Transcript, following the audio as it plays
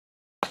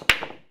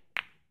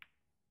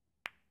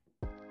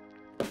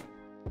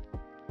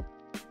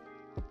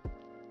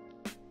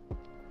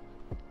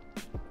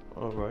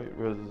All right,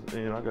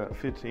 and I got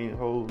 15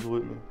 hoes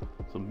with me,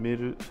 some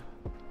midgets,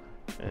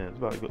 and it's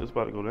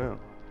about to go down.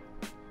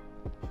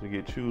 To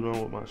get chewed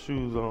on with my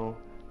shoes on.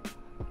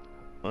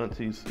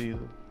 Auntie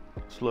Caesar,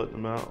 slutting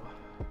them out.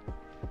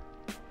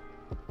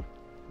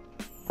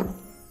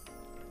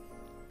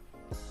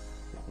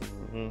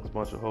 It's a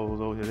bunch of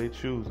hoes over here. They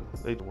choosing.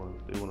 They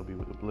want to be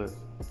with the blessed.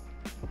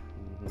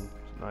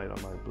 Tonight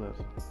I might bless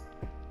them.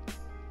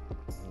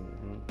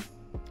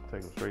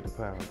 Take them straight to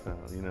Pound Town,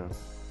 you know.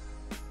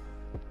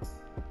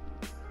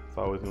 It's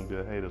always gonna be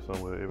a hater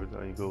somewhere. Every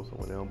time you go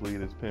somewhere, they don't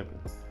believe it's pimping.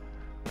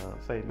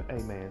 Say,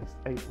 hey man,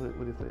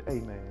 what is it? Hey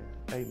man,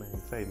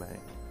 say man.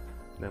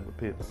 Never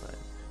pimping, man.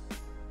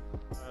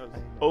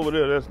 Over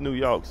there, that's New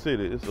York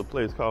City. It's a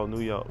place called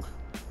New York.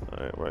 All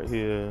right, right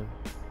here,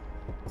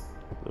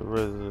 the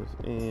Residence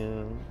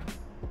Inn.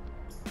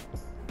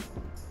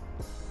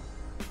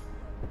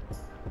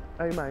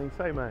 Hey man,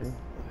 say man.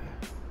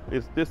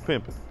 It's this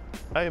pimping.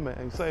 Hey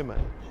man, say man.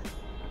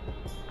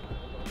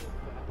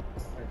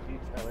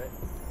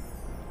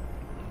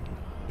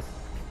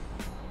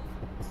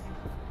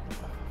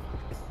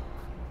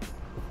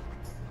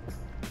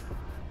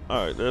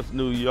 All right, that's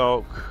New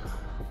York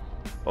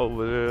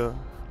over there.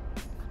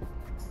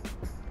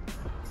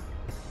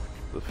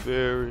 The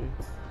ferry.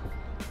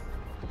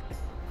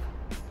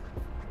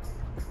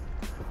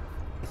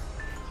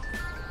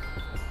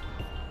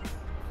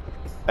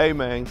 Hey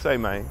man, say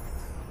man.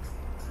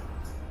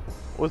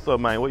 What's up,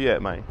 man? Where you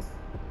at, man?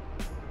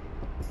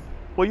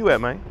 Where you at,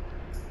 man?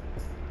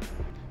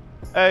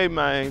 Hey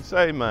man,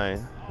 say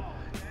man.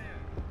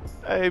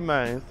 Hey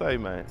man, say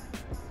man.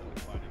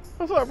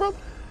 What's up, brother?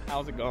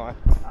 How's it going?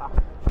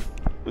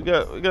 We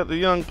got the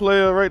young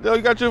player right there.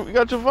 You got your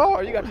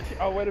vlog.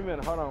 Oh, wait a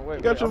minute. Hold on. Wait.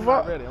 You got your I'm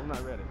vlog. not ready. I'm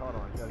not ready. Hold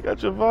on. You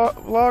got your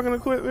vlogging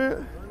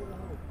equipment.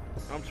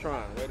 I'm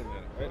trying. Wait a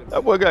minute.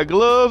 That boy got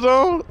gloves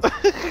on.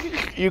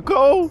 You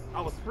cold?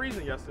 I was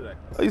freezing yesterday.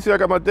 Oh, you see, I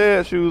got my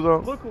dad's shoes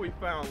on. Look who we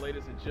found,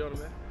 ladies and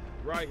gentlemen,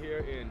 right here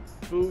in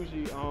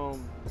bougie.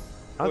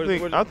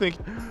 I think.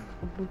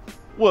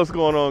 What's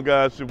going on,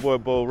 guys? It's your boy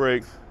Beau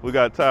Rakes. We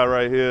got Ty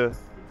right here.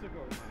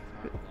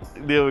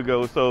 There we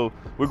go. So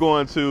we're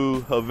going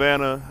to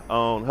Havana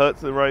on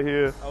Hudson right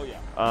here. Oh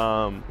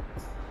yeah.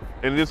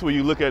 And this is where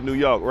you look at New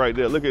York right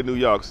there. Look at New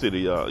York City,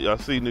 y'all. Y'all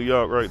see New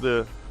York right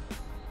there?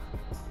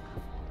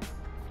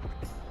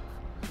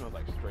 Smells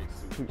like straight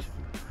sushi.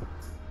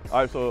 All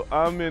right, so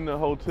I'm in the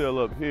hotel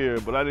up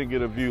here, but I didn't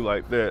get a view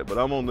like that. But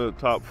I'm on the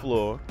top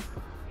floor,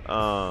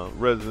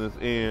 Residence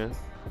Inn,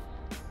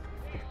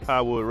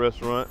 Highwood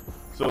Restaurant.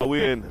 So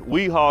we're in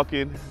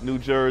Weehawken, New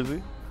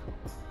Jersey.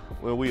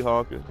 We're in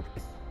Weehawken.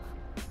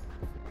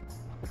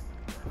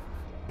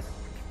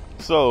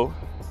 So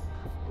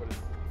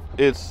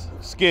it's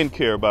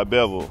skincare by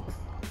Bevel.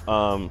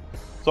 So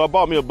I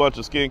bought me a bunch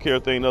of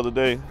skincare thing the other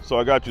day. So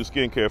I got you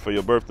skincare for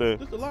your birthday.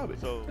 Just the lobby.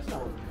 So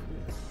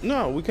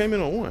no, we came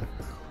in on one.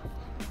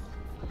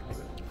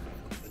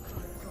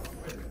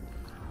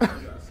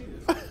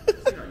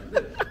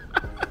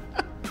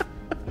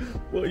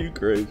 Boy, you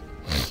crazy.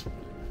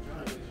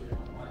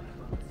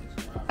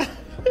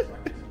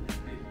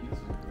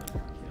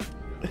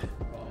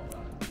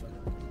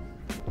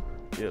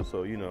 Yeah,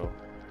 so you know,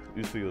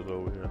 you see us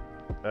over here.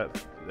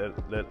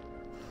 That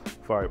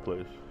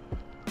fireplace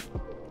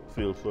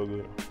feels so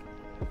good.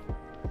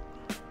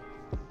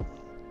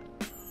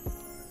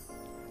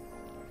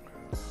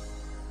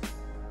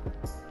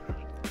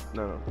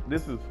 No,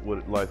 this is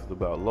what life is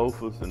about.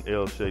 Loafers and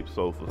L-shaped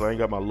sofas. I ain't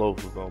got my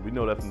loafers on. We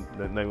know that's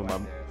the name of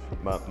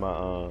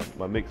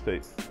my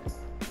mixtape.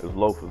 Is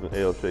loafers and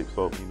L-shaped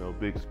sofas. You know,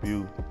 big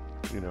spew.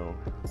 You know,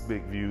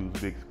 big views,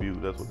 big spew.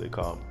 That's what they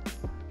call them.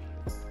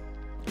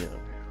 You know,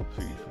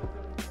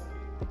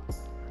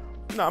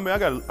 no, I mean I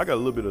got a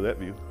little bit of that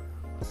view.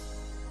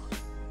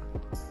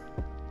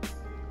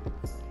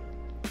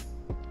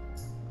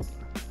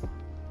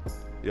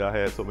 Yeah, I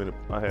had so many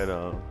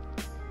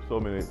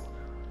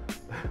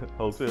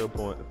hotel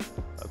points.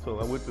 I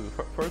went to the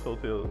first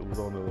hotel. It was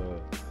on the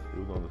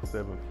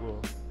 7th floor.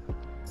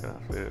 And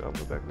I said, I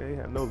went back there. They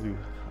had no view.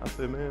 I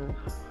said, man,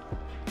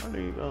 I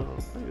need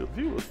a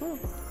view or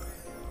something.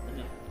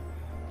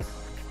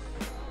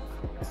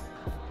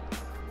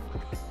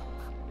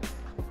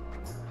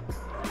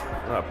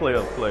 Play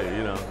up, play,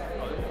 you know.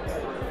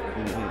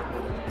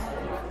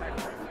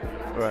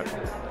 All right,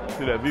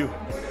 see that view?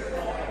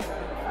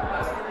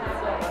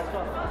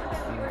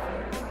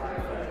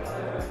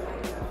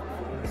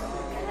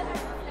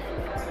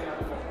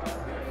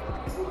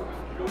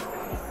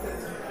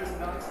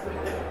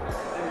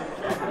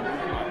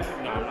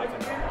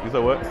 You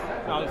said what? No,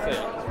 I was saying,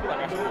 I feel like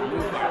I should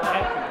move my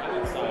head from the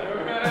other side. I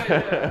mean,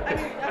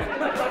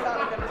 that's what I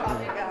was going to talk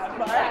about,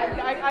 but I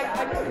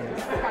know this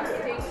is kind of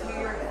state New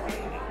York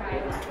City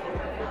kind of.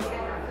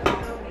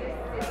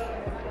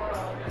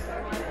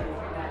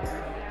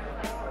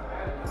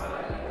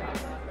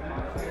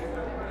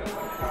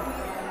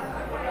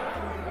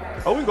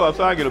 Oh, we can go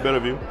outside and get a better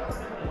view.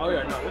 Oh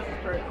yeah, no, this is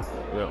great.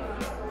 Yeah.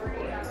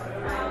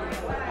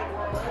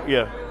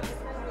 Yeah.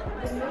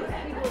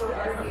 most people would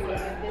argue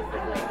that this is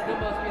like the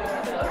most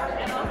beautiful cigar,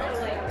 and also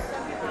like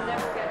some people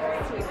never get to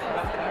accept that.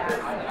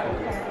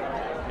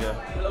 Yeah.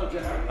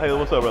 Hey,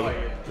 what's up, brother?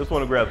 Just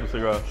want to grab some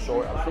cigars.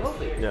 Sure,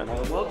 absolutely. Yeah. More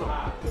than welcome.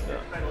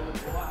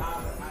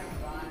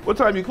 What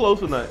time you close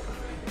tonight?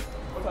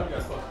 What time you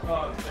guys close?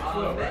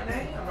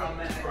 Midnight? Around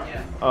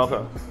midnight, yeah.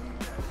 Okay.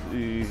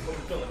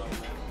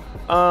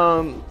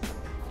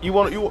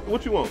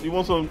 What you want? You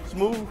want some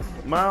smooth,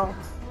 mild?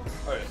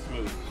 Oh, yeah,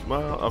 smooth.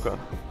 Mild? Okay.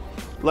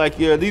 Like,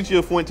 yeah, these are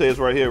your Fuentes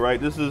right here, right?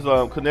 This is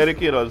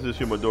Connecticut, or is this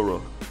your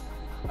Maduro?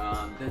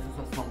 This is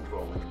a sun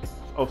roll.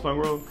 Oh, Sun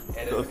Road?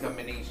 It is a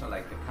combination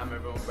like the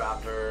Cameroon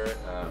wrapper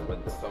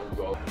with the sun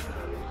roll.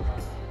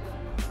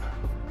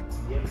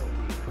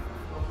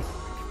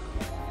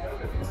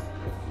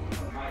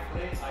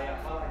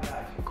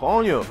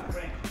 Coño.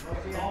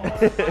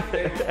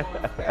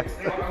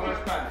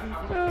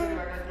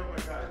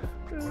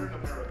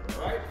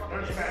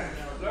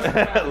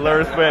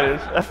 Learn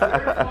Spanish.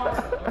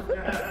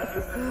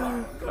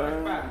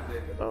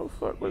 Oh,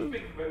 fuck. What is You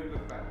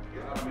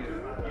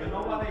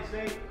know what they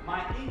say?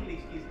 My English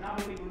is not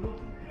very good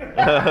looking. what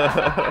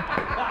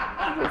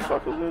the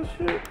fuck is this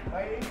shit?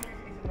 My English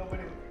is not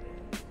very good.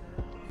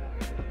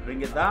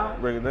 Bring it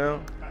down Bring it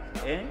down.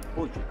 and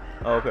push it.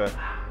 Oh, okay.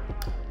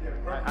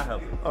 I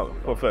help you. Oh,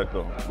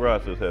 perfecto.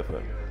 Gracias,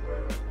 jefe.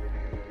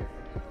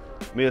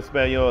 Mi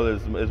español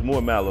is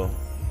more mellow.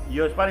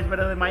 Your Spanish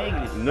better than my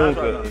English.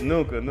 Nunca, That's right.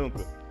 nunca,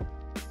 nunca.